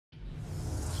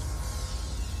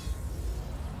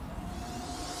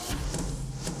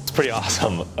pretty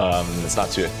awesome. It's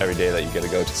not too every day that you get to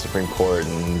go to the Supreme Court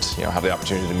and have the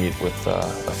opportunity to meet with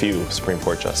a few Supreme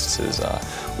Court justices.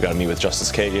 We got to meet with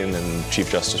Justice Kagan and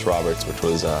Chief Justice Roberts, which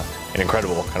was an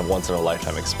incredible kind of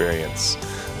once-in-a-lifetime experience.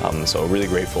 So really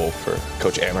grateful for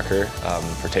Coach Amaker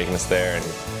for taking us there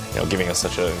and giving us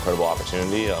such an incredible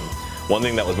opportunity. One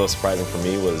thing that was most surprising for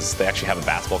me was they actually have a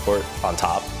basketball court on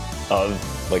top of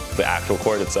the actual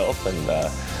court itself, and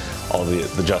all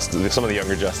some of the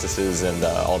younger justices and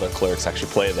all their clerks actually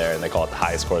play there, and they call it the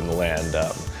highest court in the land.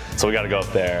 So we got to go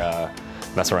up there,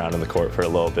 mess around in the court for a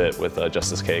little bit with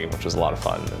Justice Kagan, which was a lot of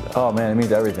fun. And, oh man, it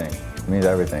means everything. It means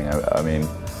everything. I mean,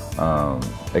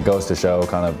 it goes to show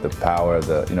kind of the power of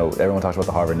everyone talks about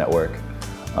the Harvard Network,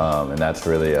 and that's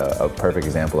really a perfect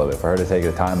example of it. For her to take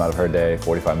the time out of her day,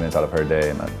 45 minutes out of her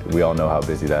day, and we all know how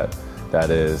busy that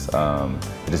is.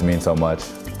 It just means so much.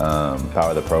 Power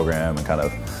of the program and kind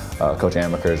of Coach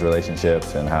Amaker's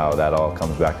relationships and how that all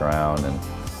comes back around and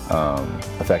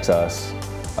affects us.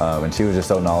 And she was just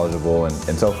so knowledgeable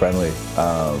and so friendly.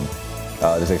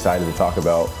 Just excited to talk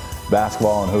about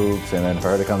basketball and hoops, and then for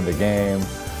her to come to the game,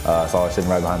 saw her sitting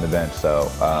right behind the bench. So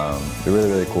really,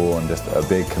 really cool, and just a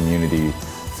big community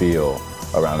feel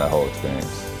around that whole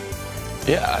experience.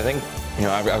 Yeah, I think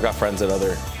I've got friends at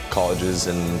other colleges,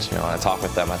 and when I talk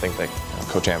with them, I think that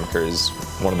Coach Amaker is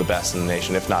one of the best in the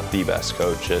nation, if not the best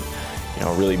coach at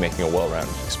really making a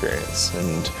well-rounded experience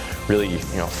and really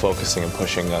focusing and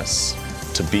pushing us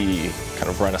to be kind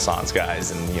of Renaissance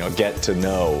guys and get to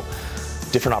know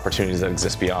different opportunities that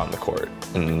exist beyond the court.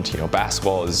 And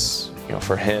basketball is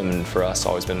for him and for us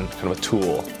always been kind of a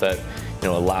tool that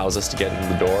allows us to get in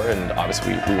the door, and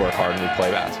obviously we work hard and we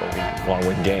play basketball, we want to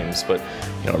win games, but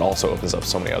it also opens up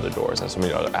so many other doors and so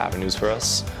many other avenues for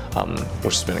us,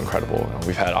 which has been incredible.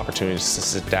 We've had opportunities to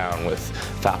sit down with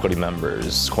faculty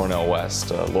members, Cornel West,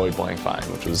 Lloyd Blankfein,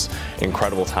 which was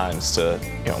incredible times to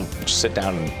just sit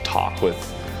down and talk with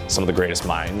some of the greatest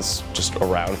minds just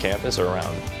around campus or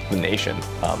around the nation,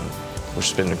 which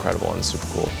has been incredible and super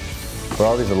cool. For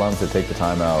all these alums to take the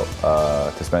time out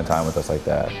to spend time with us like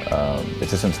that, it's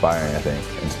just inspiring, I think.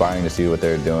 Inspiring to see what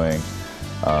they're doing.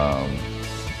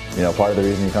 Part of the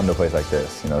reason you come to a place like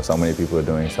this, so many people are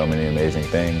doing so many amazing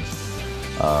things.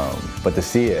 But to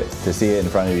see it in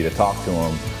front of you, to talk to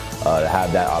them, to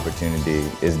have that opportunity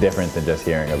is different than just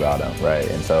hearing about them, right?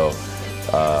 And so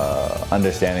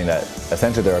understanding that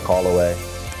essentially they're a call away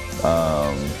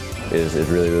is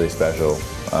really, really special.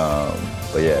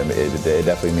 But yeah, it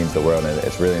definitely means the world, and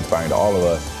it's really inspiring to all of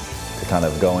us to kind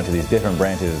of go into these different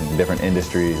branches and different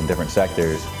industries and different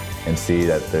sectors and see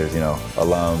that there's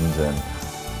alums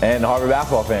and Harvard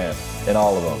basketball fans in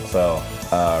all of them. So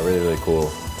really, really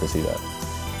cool to see that.